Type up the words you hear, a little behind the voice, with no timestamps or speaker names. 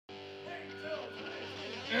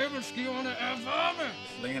Æbleskiverne er varme!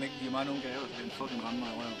 Så længe han ikke giver mig nogen gaver, så kan han fucking ramme mig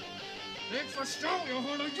i røven. Ikke forstå, jeg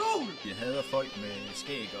holder jul! Jeg hader folk med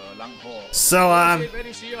skæg og langt hår. So, Hvad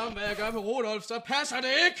de siger om, hvad jeg gør med Rudolf, så passer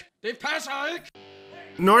det ikke! Det passer ikke!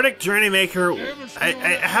 Nordic Journey Maker,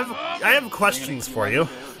 I have questions for you.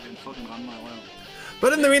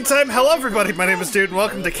 But in the meantime, hello everybody, my name is Dude, and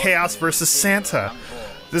welcome to Chaos vs. Santa.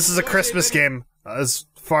 This is a Christmas game, as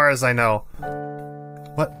far as I know.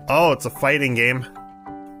 What? Oh, it's a fighting game.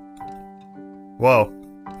 Whoa.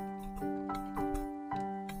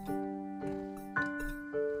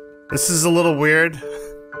 This is a little weird.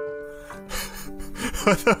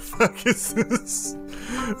 What the fuck is this?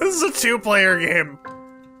 This is a two-player game.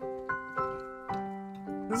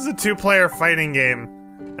 This is a two-player fighting game,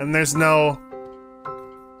 and there's no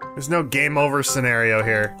game over scenario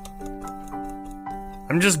here.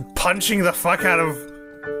 I'm just punching the fuck out of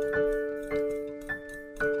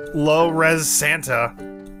low-res Santa,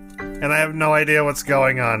 and I have no idea what's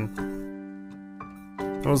going on.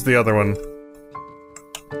 What was the other one?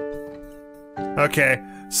 Okay,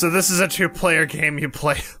 so this is a two-player game you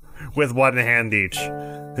play with one hand each.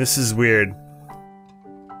 This is weird.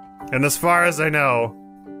 And as far as I know,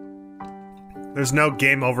 there's no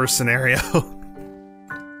game over scenario.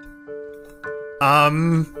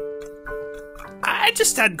 I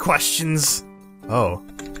just had questions. Oh.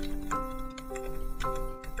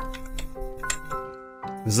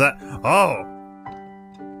 Is that— oh!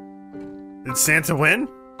 Did Santa win?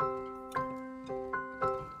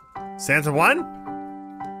 Santa won?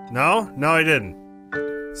 No? No, he didn't.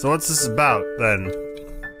 So what's this about, then?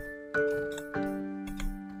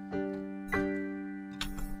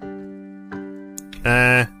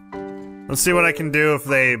 Let's see what I can do if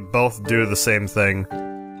they both do the same thing.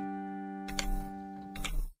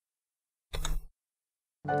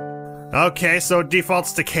 Okay, so it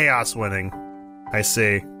defaults to Chaos winning. I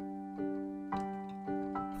see.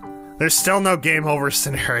 There's still no game over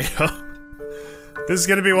scenario. This is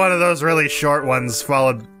gonna be one of those really short ones,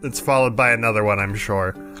 it's followed by another one, I'm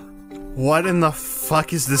sure. What in the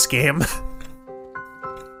fuck is this game?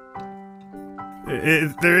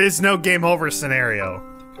 There is no game over scenario.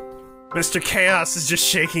 Mr. Chaos is just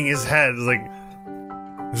shaking his head, like,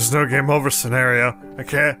 there's no game over scenario. I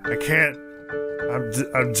can't.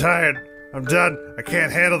 I'm tired. I'm done. I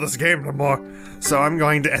can't handle this game no more. So I'm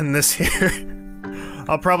going to end this here.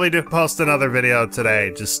 I'll probably post another video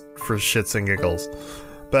today, just for shits and giggles.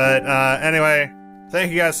 But, anyway,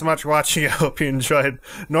 thank you guys so much for watching. I hope you enjoyed.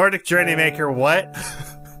 Nordic Journey Maker, what?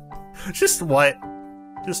 Just what?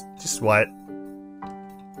 Just what?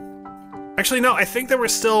 Actually, no, I think there were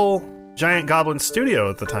still Giant Goblin Studio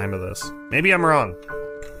at the time of this. Maybe I'm wrong.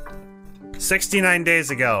 69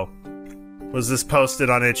 days ago was this posted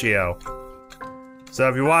on itch.io. So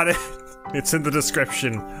if you want it, it's in the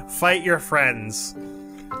description. Fight your friends.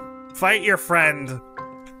 Fight your friend.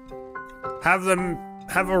 Have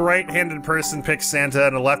a right-handed person pick Santa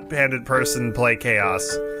and a left-handed person play Chaos.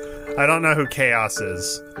 I don't know who Chaos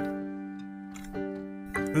is.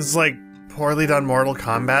 This is like poorly done Mortal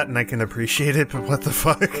Kombat and I can appreciate it, but what the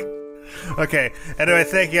fuck? Okay, anyway,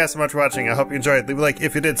 thank you guys so much for watching. I hope you enjoyed. Leave a like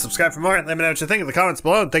if you did, subscribe for more, and let me know what you think in the comments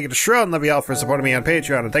below. And thank you to Shrill and love you all for supporting me on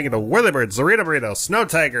Patreon. And thank you to Whirlybird, Zarita Burrito, Snow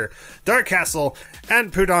Tiger, Dark Castle,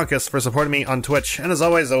 and Pudonkus for supporting me on Twitch. And as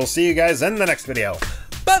always, I will see you guys in the next video.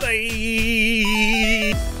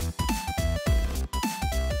 Bye-bye!